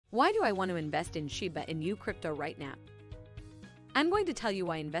Why do I want to invest in Shiba Inu crypto right now? I'm going to tell you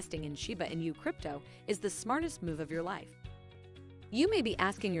why investing in Shiba Inu crypto is the smartest move of your life. You may be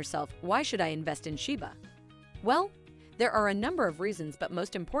asking yourself, why should I invest in Shiba? Well, there are a number of reasons, but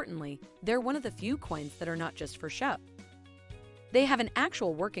most importantly, they're one of the few coins that are not just for show. They have an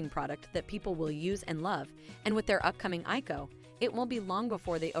actual working product that people will use and love, and with their upcoming ICO, it won't be long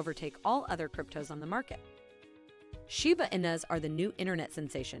before they overtake all other cryptos on the market. Shiba Inus are the new internet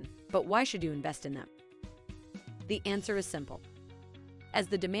sensation, but why should you invest in them? The answer is simple. As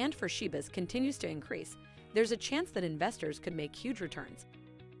the demand for Shibas continues to increase, there's a chance that investors could make huge returns.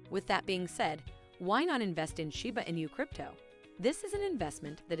 With that being said, why not invest in Shiba Inu crypto? This is an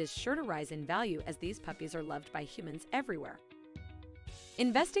investment that is sure to rise in value as these puppies are loved by humans everywhere.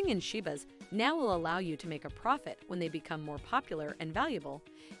 Investing in Shibas now will allow you to make a profit when they become more popular and valuable.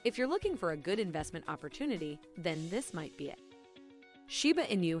 If you're looking for a good investment opportunity, then this might be it. Shiba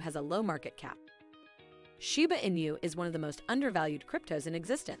Inu has a low market cap. Shiba Inu is one of the most undervalued cryptos in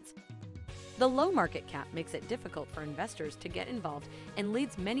existence. The low market cap makes it difficult for investors to get involved and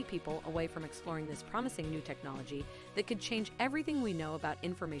leads many people away from exploring this promising new technology that could change everything we know about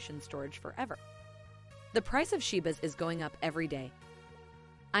information storage forever. The price of Shibas is going up every day.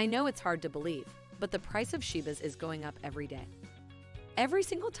 I know it's hard to believe, but the price of Shibas is going up every day. Every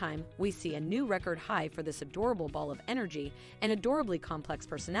single time, we see a new record high for this adorable ball of energy and adorably complex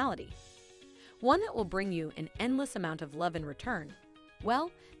personality. One that will bring you an endless amount of love in return.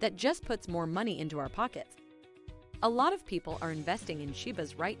 Well, that just puts more money into our pockets. A lot of people are investing in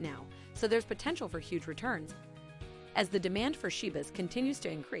Shibas right now, so there's potential for huge returns. As the demand for Shibas continues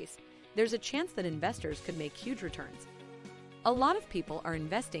to increase, there's a chance that investors could make huge returns. A lot of people are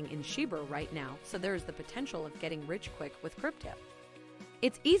investing in Shiba right now, so there is the potential of getting rich quick with crypto.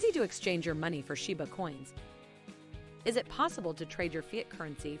 It's easy to exchange your money for Shiba coins. Is it possible to trade your fiat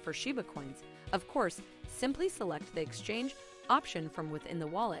currency for Shiba coins? Of course, simply select the exchange option from within the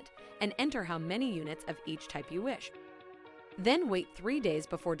wallet and enter how many units of each type you wish. Then wait 3 days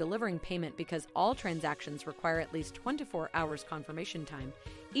before delivering payment because all transactions require at least 24 hours confirmation time,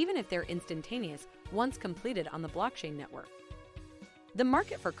 even if they're instantaneous once completed on the blockchain network. The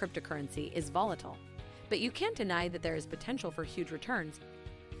market for cryptocurrency is volatile, but you can't deny that there is potential for huge returns.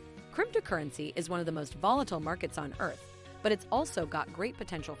 Cryptocurrency is one of the most volatile markets on Earth, but it's also got great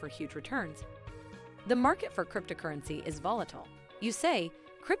potential for huge returns. The market for cryptocurrency is volatile. You say,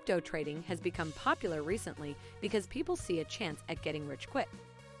 crypto trading has become popular recently because people see a chance at getting rich quick.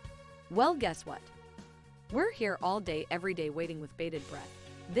 Well, guess what? We're here all day, every day waiting with bated breath.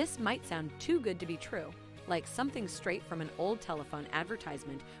 This might sound too good to be true, like something straight from an old telephone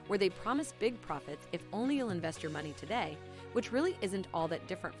advertisement where they promise big profits if only you'll invest your money today, which really isn't all that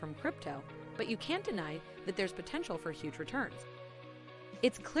different from crypto, but you can't deny that there's potential for huge returns.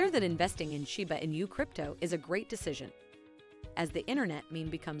 It's clear that investing in Shiba Inu crypto is a great decision. As the internet meme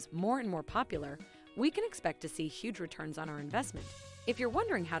becomes more and more popular, we can expect to see huge returns on our investment. If you're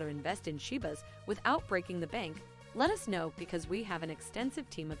wondering how to invest in Shibas without breaking the bank, let us know because we have an extensive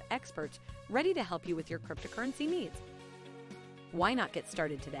team of experts ready to help you with your cryptocurrency needs. Why not get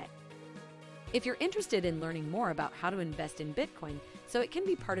started today? If you're interested in learning more about how to invest in Bitcoin so it can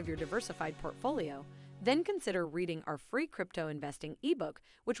be part of your diversified portfolio, then consider reading our free crypto investing ebook,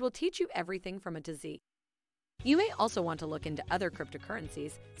 which will teach you everything from A to Z. You may also want to look into other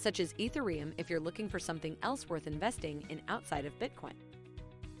cryptocurrencies, such as Ethereum, if you're looking for something else worth investing in outside of Bitcoin.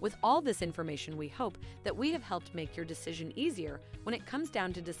 With all this information, we hope that we have helped make your decision easier when it comes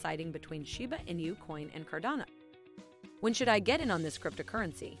down to deciding between Shiba Inu coin and Cardano. When should I get in on this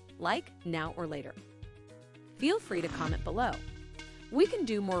cryptocurrency? Like, now or later? Feel free to comment below. We can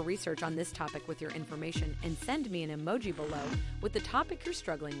do more research on this topic with your information and send me an emoji below with the topic you're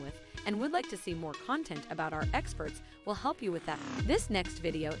struggling with and would like to see more content about our experts. Will help you with that. This next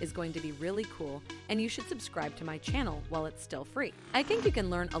video is going to be really cool and you should subscribe to my channel while it's still free. I think you can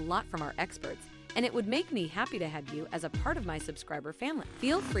learn a lot from our experts and it would make me happy to have you as a part of my subscriber family.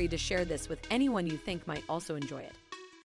 Feel free to share this with anyone you think might also enjoy it.